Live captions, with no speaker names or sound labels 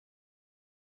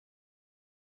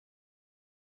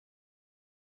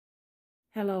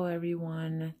Hello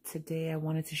everyone. Today I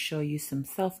wanted to show you some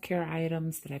self-care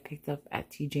items that I picked up at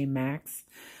Tjmaxx.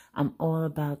 I'm all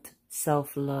about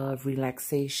self-love,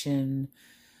 relaxation,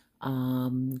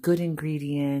 good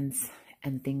ingredients,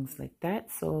 and things like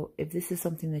that. So if this is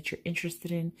something that you're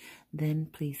interested in, then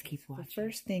please keep watching. The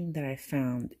first thing that I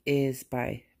found is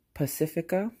by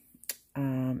Pacifica.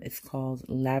 It's called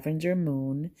Lavender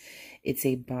Moon. It's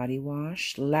a body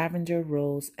wash, lavender,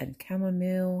 rose, and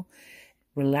chamomile.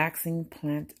 Relaxing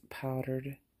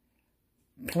plant-powered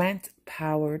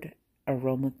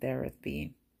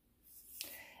aromatherapy.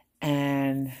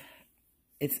 And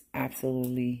it's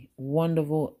absolutely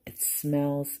wonderful. It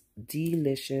smells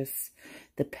delicious.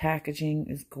 The packaging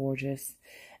is gorgeous.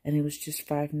 And it was just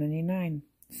 $5.99.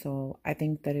 So I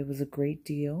think that it was a great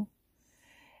deal.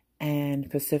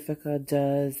 And Pacifica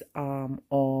does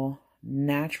all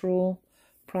natural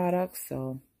products.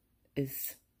 So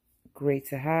it's great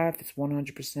to have. It's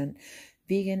 100%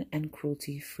 vegan and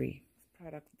cruelty-free. The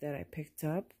product that I picked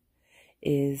up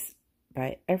is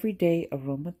by Everyday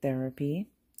Aromatherapy.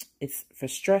 It's for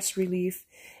stress relief.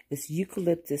 It's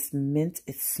eucalyptus mint.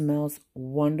 It smells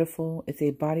wonderful. It's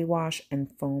a body wash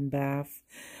and foam bath,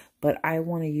 but I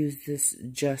want to use this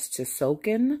just to soak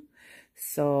in.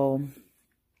 So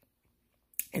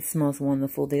it smells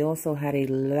wonderful. They also had a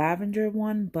lavender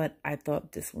one, but I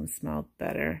thought this one smelled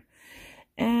better.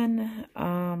 And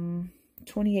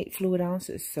 28 fluid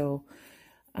ounces. So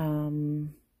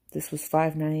this was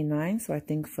 $5.99. So I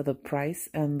think for the price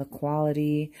and the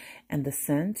quality and the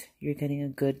scent, you're getting a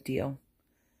good deal.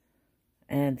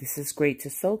 And this is great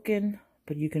to soak in,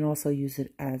 but you can also use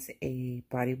it as a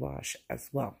body wash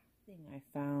as well. The thing I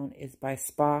found is by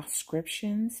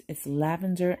Spa-scriptions. It's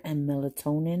lavender and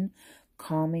melatonin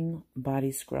calming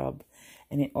body scrub,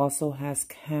 and it also has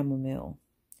chamomile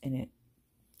in it.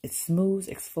 It smooths,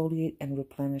 exfoliates, and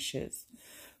replenishes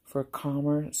for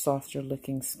calmer, softer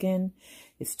looking skin.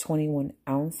 It's 21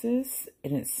 ounces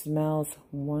and it smells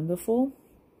wonderful.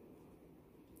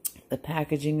 The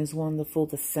packaging is wonderful.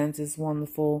 The scent is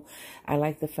wonderful. I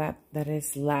like the fact that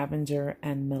it's lavender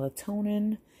and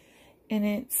melatonin in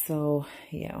it. So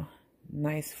yeah,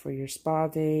 nice for your spa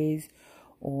days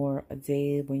or a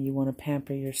day when you want to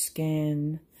pamper your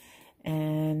skin.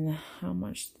 And how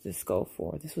much did this go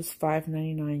for? This was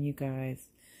 $5.99, you guys.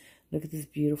 Look at this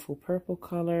beautiful purple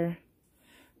color.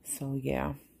 So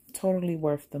yeah, totally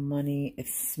worth the money. It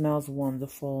smells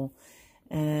wonderful.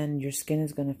 And your skin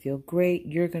is going to feel great.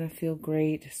 You're going to feel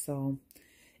great. So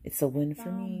it's a win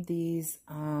for me. These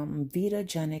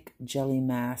Vitagenic Jelly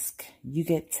Mask. You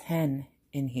get 10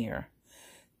 in here.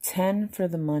 10 for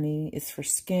the money. It's for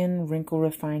skin, wrinkle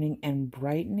refining, and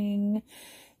brightening.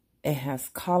 It has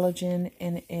collagen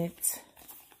in it.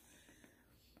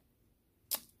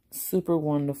 Super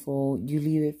wonderful. You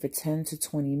leave it for 10 to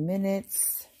 20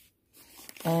 minutes.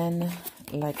 And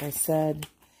like I said,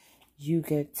 you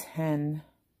get 10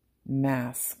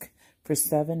 masks for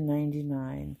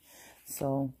 $7.99.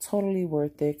 So totally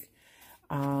worth it.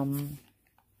 Love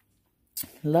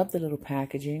the little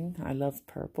packaging. I love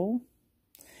purple.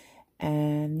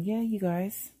 And yeah, you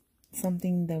guys,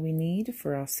 something that we need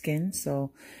for our skin.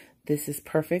 So this is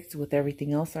perfect with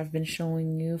everything else I've been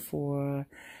showing you for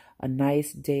a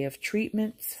nice day of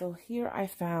treatment. So here I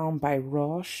found by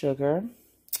Raw Sugar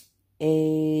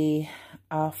a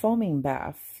foaming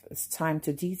bath. It's time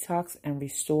to detox and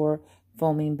restore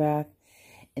foaming bath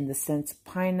in the scents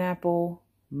pineapple,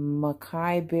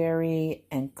 acai berry,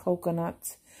 and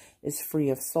coconut. It's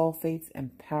free of sulfates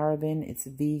and paraben. It's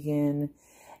vegan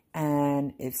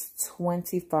and it's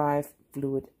 25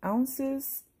 fluid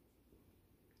ounces.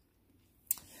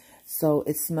 So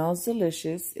it smells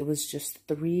delicious. It was just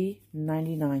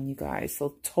 $3.99, you guys.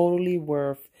 So totally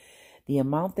worth the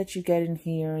amount that you get in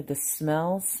here. The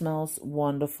smell smells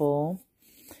wonderful.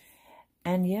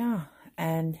 And yeah,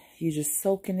 and you just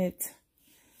soak in it.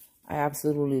 I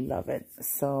absolutely love it.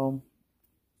 So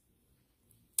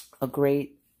a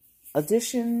great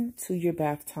addition to your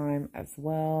bath time as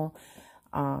well.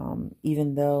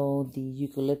 Even though the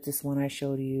eucalyptus one I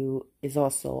showed you is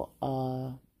also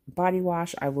a body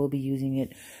wash, I will be using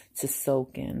it to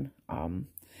soak in.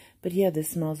 But yeah,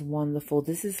 this smells wonderful.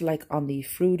 This is like on the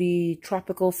fruity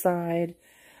tropical side,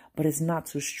 but it's not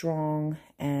too strong,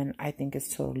 and I think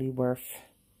it's totally worth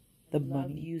the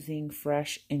money. Using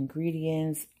fresh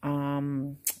ingredients.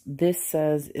 This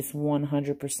says it's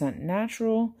 100%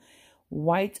 natural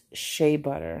white shea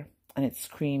butter, and it's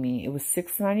creamy. It was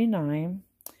 $6.99.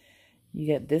 You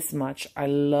get this much. I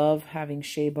love having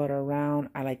shea butter around.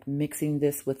 I like mixing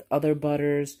this with other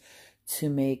butters to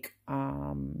make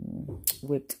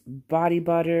whipped body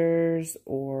butters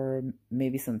or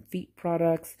maybe some feet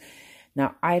products.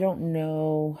 Now, I don't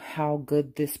know how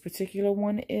good this particular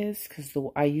one is because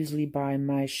I usually buy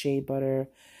my shea butter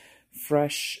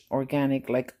fresh, organic,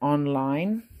 like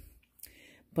online.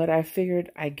 But I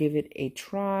figured I'd give it a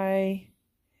try.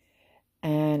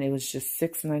 And it was just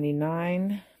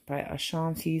 $6.99 by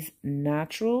Ashanti's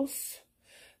Naturals.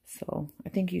 So I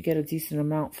think you get a decent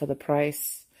amount for the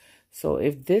price. So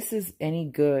if this is any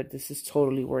good, this is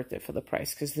totally worth it for the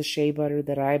price. Because the shea butter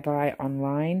that I buy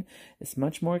online is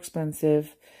much more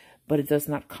expensive. But it does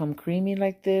not come creamy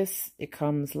like this. It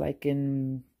comes like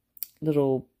in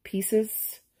little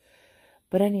pieces.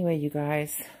 But anyway, you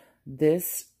guys,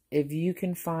 this, if you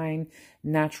can find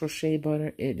natural shea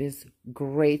butter, it is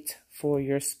great for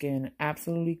your skin.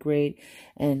 Absolutely great.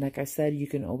 And like I said, you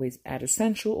can always add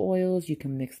essential oils. You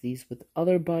can mix these with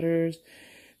other butters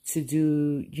to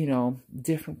do, you know,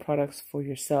 different products for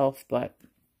yourself. But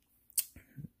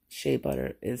shea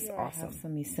butter is awesome. I have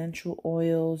some essential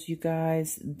oils, you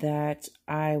guys, that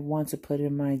I want to put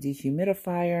in my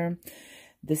dehumidifier.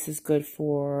 This is good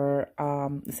for,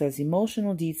 it says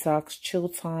emotional detox, chill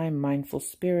time, mindful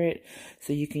spirit.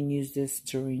 So you can use this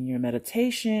during your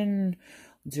meditation,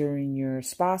 during your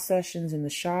spa sessions in the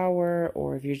shower,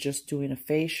 or if you're just doing a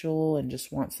facial and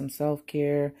just want some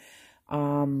self-care,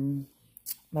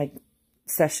 like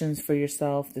sessions for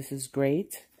yourself. This is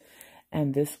great.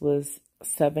 And this was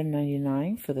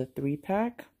 $7.99 for the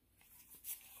 3-pack.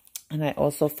 And I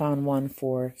also found one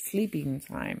for sleeping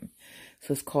time.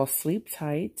 So it's called Sleep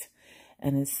Tight.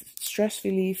 And it's stress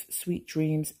relief, sweet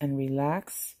dreams, and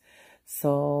relax.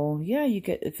 So yeah,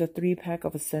 it's a 3-pack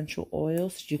of essential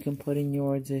oils you can put in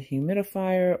your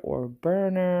dehumidifier or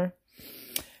burner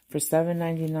for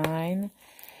 $7.99.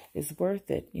 It's worth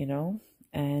it, you know.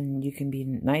 And you can be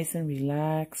nice and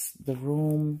relaxed. The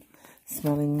room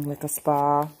smelling like a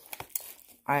spa.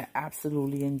 I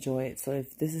absolutely enjoy it. So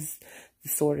if this is the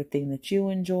sort of thing that you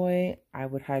enjoy, I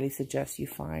would highly suggest you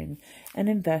find and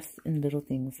invest in little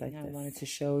things like this. I wanted to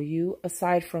show you,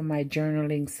 aside from my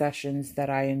journaling sessions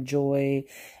that I enjoy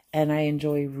and I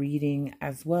enjoy reading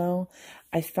as well,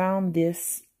 I found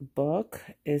this book.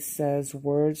 It says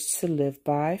Words to Live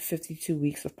By, 52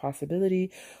 Weeks of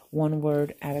Possibility, one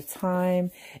word at a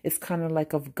time. It's kind of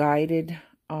like a guided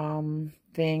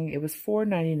thing. It was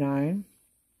 $4.99.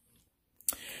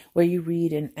 where you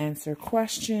read and answer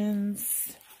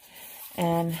questions.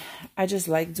 And I just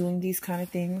like doing these kind of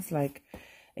things, like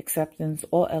acceptance.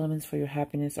 All elements for your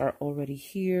happiness are already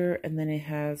here. And then it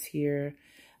has here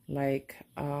like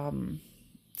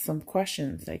some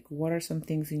questions, like what are some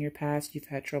things in your past you've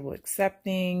had trouble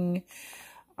accepting?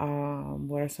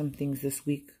 What are some things this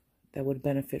week that would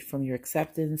benefit from your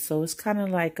acceptance? So it's kind of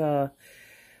like a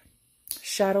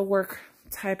shadow work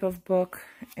type of book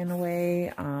in a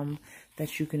way,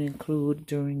 that you can include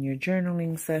during your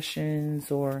journaling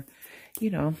sessions, or, you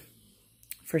know,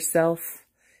 for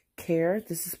self-care.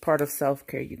 This is part of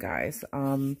self-care, you guys.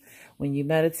 When you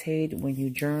meditate, when you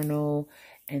journal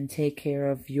and take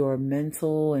care of your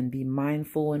mental and be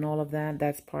mindful and all of that,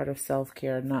 that's part of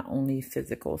self-care, not only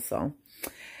physical. So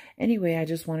anyway, I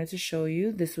just wanted to show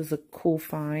you. This was a cool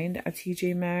find at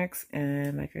TJ Maxx.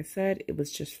 And like I said, it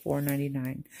was just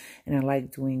 $4.99. And I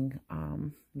like doing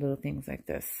little things like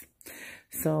this.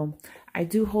 So I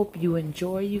do hope you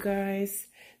enjoy, you guys.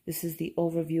 This is the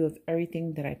overview of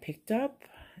everything that I picked up.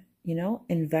 You know,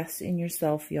 invest in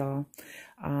yourself, y'all.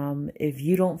 If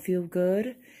you don't feel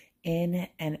good in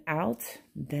and out,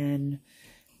 then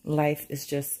life is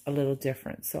just a little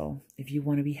different. So if you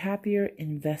want to be happier,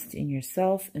 invest in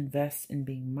yourself, invest in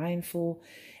being mindful,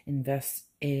 invest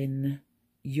in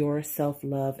your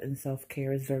self-love, and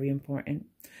self-care is very important.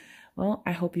 Well,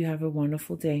 I hope you have a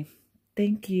wonderful day.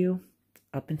 Thank you.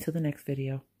 Up until the next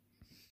video.